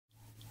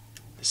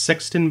The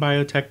Sexton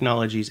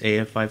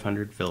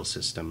Biotechnologies-AF-500 fill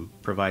system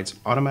provides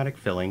automatic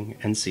filling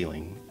and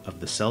sealing of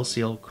the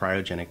cell-seal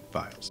cryogenic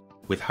vials.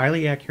 With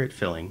highly accurate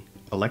filling,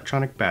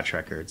 electronic batch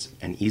records,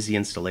 and easy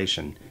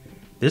installation,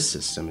 this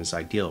system is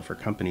ideal for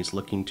companies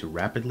looking to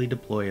rapidly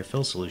deploy a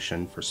fill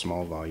solution for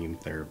small volume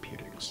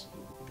therapeutics.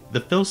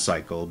 The fill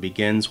cycle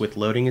begins with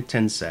loading a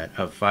tin set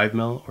of 5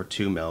 ml or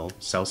 2 ml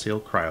cell-seal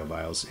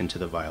cryovials into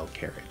the vial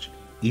carriage.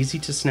 Easy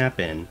to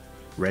snap in,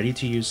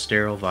 ready-to-use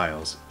sterile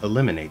vials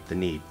eliminate the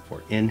need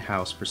for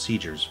in-house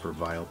procedures for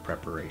vial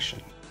preparation.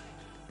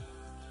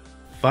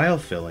 Vial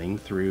filling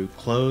through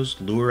closed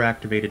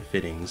lure-activated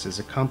fittings is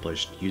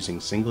accomplished using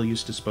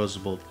single-use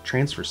disposable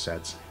transfer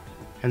sets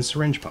and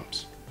syringe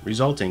pumps,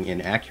 resulting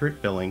in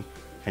accurate filling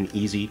and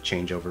easy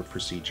changeover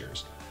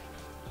procedures.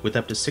 With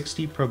up to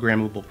 60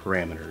 programmable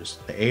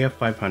parameters, the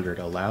AF-500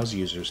 allows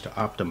users to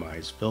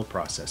optimize fill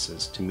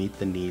processes to meet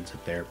the needs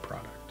of their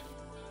product.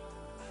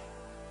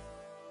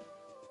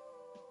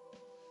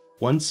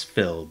 Once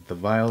filled, the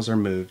vials are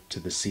moved to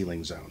the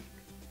sealing zone.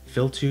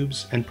 Fill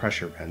tubes and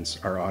pressure vents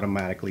are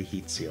automatically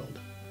heat sealed.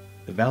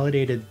 The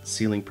validated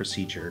sealing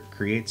procedure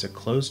creates a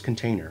closed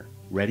container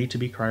ready to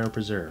be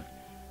cryopreserved,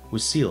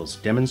 with seals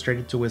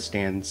demonstrated to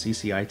withstand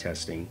CCI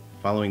testing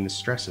following the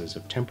stresses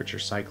of temperature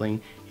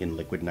cycling in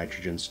liquid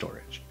nitrogen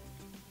storage.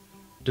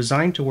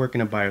 Designed to work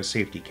in a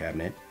biosafety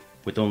cabinet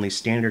with only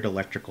standard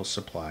electrical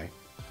supply,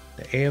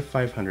 the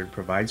AF-500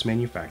 provides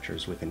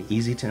manufacturers with an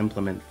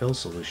easy-to-implement fill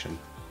solution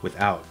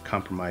without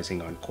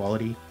compromising on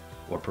quality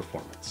or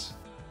performance.